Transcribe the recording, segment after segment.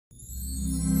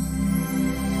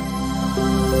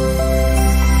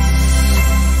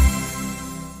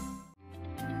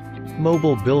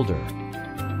Mobile builder.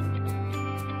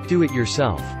 Do it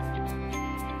yourself.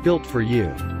 Built for you.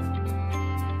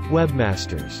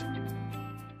 Webmasters.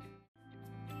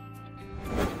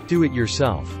 Do it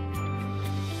yourself.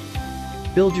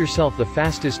 Build yourself the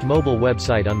fastest mobile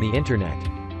website on the internet.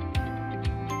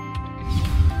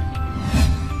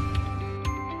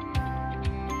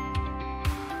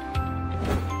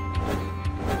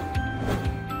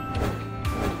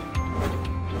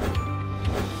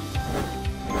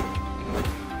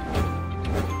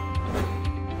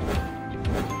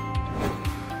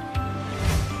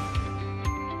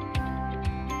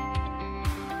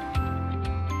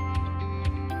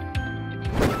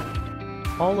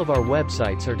 All of our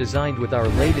websites are designed with our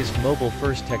latest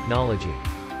mobile-first technology.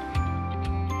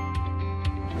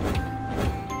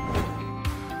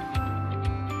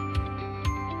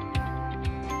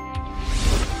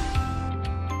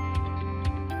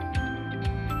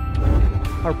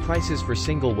 Our prices for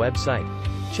single website.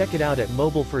 Check it out at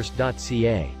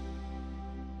mobilefirst.ca.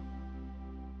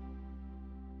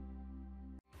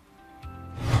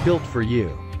 Built for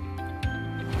you.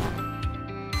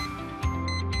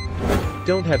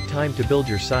 Don't have time to build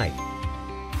your site?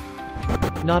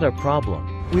 Not a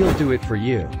problem. We'll do it for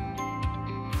you.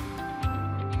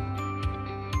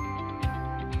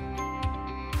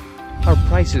 Our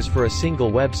prices for a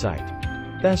single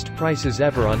website. Best prices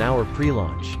ever on our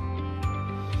pre-launch.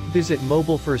 Visit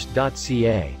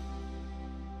mobilefirst.ca.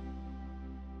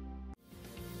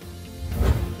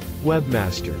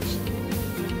 Webmasters.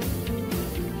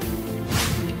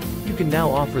 You can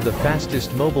now offer the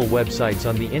fastest mobile websites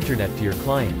on the internet to your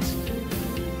clients.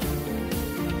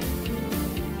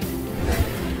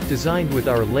 Designed with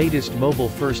our latest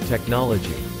mobile-first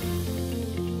technology.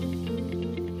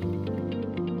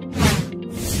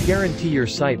 Guarantee your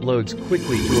site loads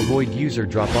quickly to avoid user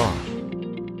drop-off.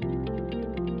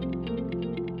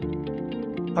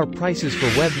 Our prices for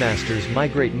Webmasters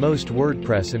migrate most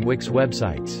WordPress and Wix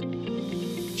websites.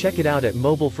 Check it out at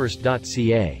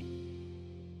mobilefirst.ca.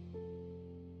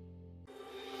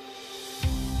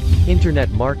 Internet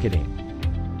marketing.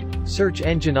 Search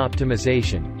engine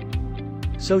optimization.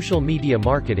 Social media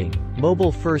marketing,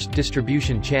 mobile-first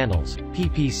distribution channels,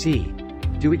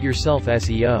 PPC. Do-it-yourself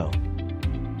SEO.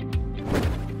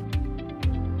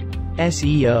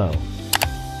 SEO.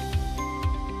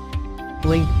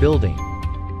 Link building.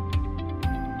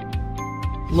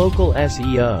 Local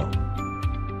SEO.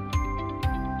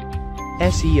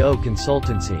 SEO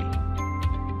Consultancy.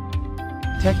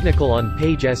 Technical On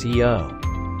Page SEO.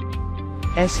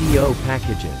 SEO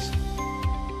packages.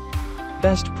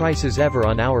 Best prices ever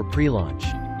on our pre-launch.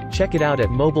 Check it out at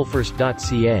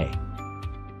mobilefirst.ca.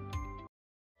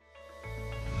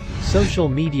 Social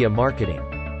media marketing.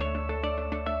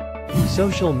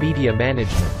 Social media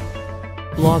management.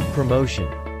 Blog promotion.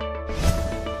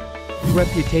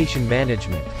 Reputation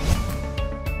management.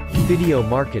 Video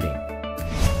marketing.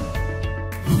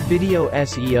 Video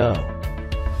SEO.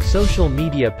 Social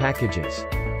media packages.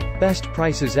 Best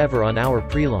prices ever on our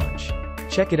pre-launch.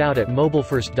 Check it out at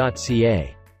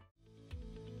mobilefirst.ca.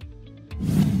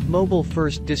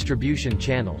 Mobile-first distribution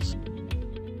channels.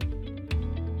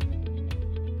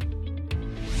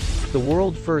 The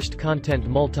world-first content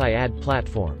multi-ad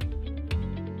platform.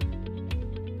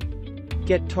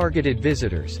 Get targeted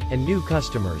visitors and new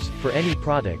customers for any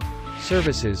product,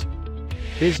 services,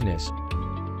 business,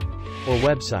 or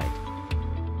website.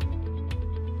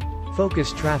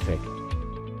 Focus traffic.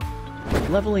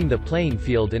 Leveling the playing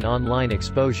field in online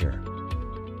exposure.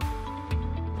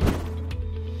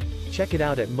 Check it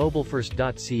out at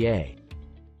mobilefirst.ca.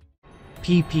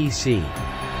 PPC.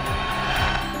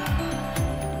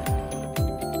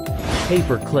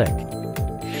 Pay-per-click.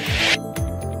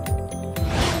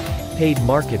 Paid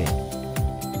marketing.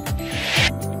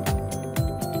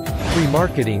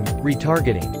 Remarketing,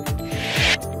 retargeting.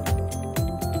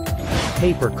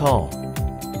 Pay-per-call.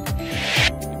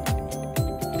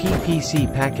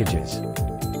 PPC packages.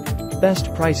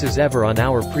 Best prices ever on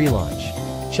our pre-launch.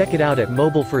 Check it out at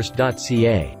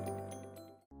mobilefirst.ca.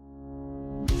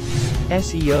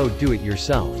 SEO Do It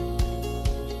Yourself.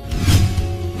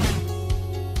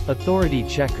 Authority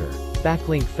Checker.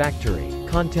 Backlink Factory.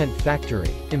 Content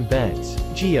Factory. Embeds.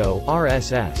 Geo,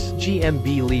 RSS.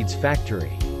 GMB Leads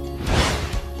Factory.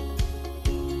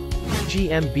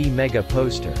 GMB Mega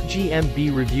Poster,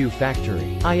 GMB Review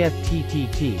Factory,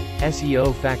 IFTTT,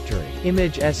 SEO Factory,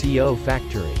 Image SEO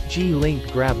Factory, G-Link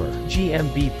Grabber,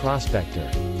 GMB Prospector,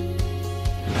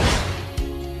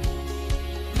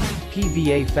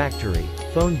 PVA Factory,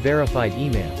 Phone Verified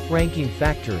Email, Ranking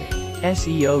Factory,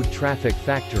 SEO Traffic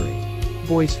Factory,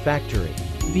 Voice Factory,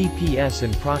 VPS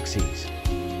and Proxies.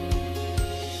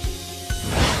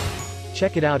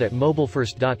 Check it out at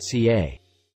mobilefirst.ca.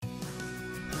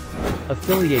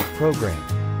 Affiliate Program.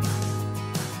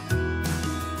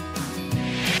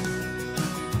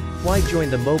 Why join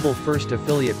the Mobile First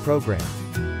Affiliate Program?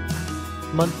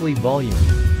 Monthly volume.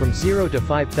 From 0 to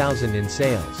 5,000 in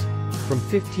sales. From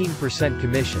 15%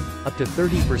 commission, up to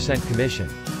 30% commission.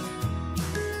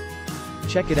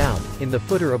 Check it out, in the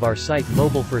footer of our site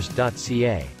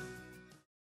mobilefirst.ca.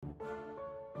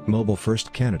 Mobile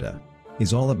First Canada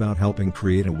is all about helping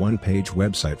create a one-page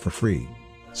website for free,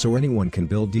 so anyone can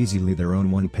build easily their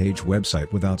own one-page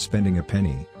website without spending a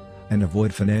penny, and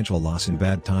avoid financial loss in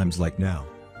bad times like now.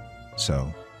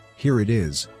 So, here it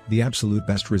is, the absolute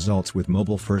best results with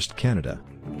Mobile First Canada.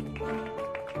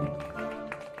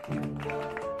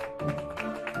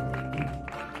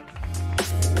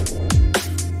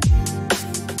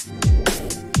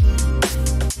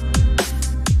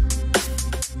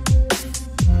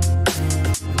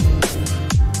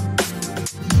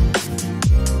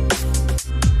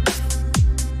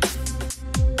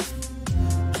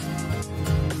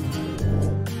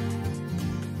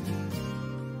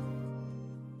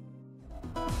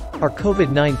 Our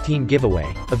COVID-19 giveaway,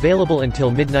 available until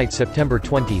midnight September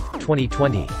 20,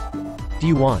 2020. Do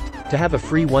you want to have a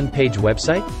free one-page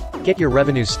website? Get your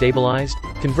revenues stabilized?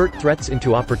 Convert threats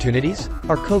into opportunities?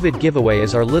 Our COVID giveaway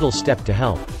is our little step to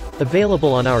help.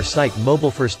 Available on our site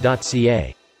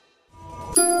mobilefirst.ca.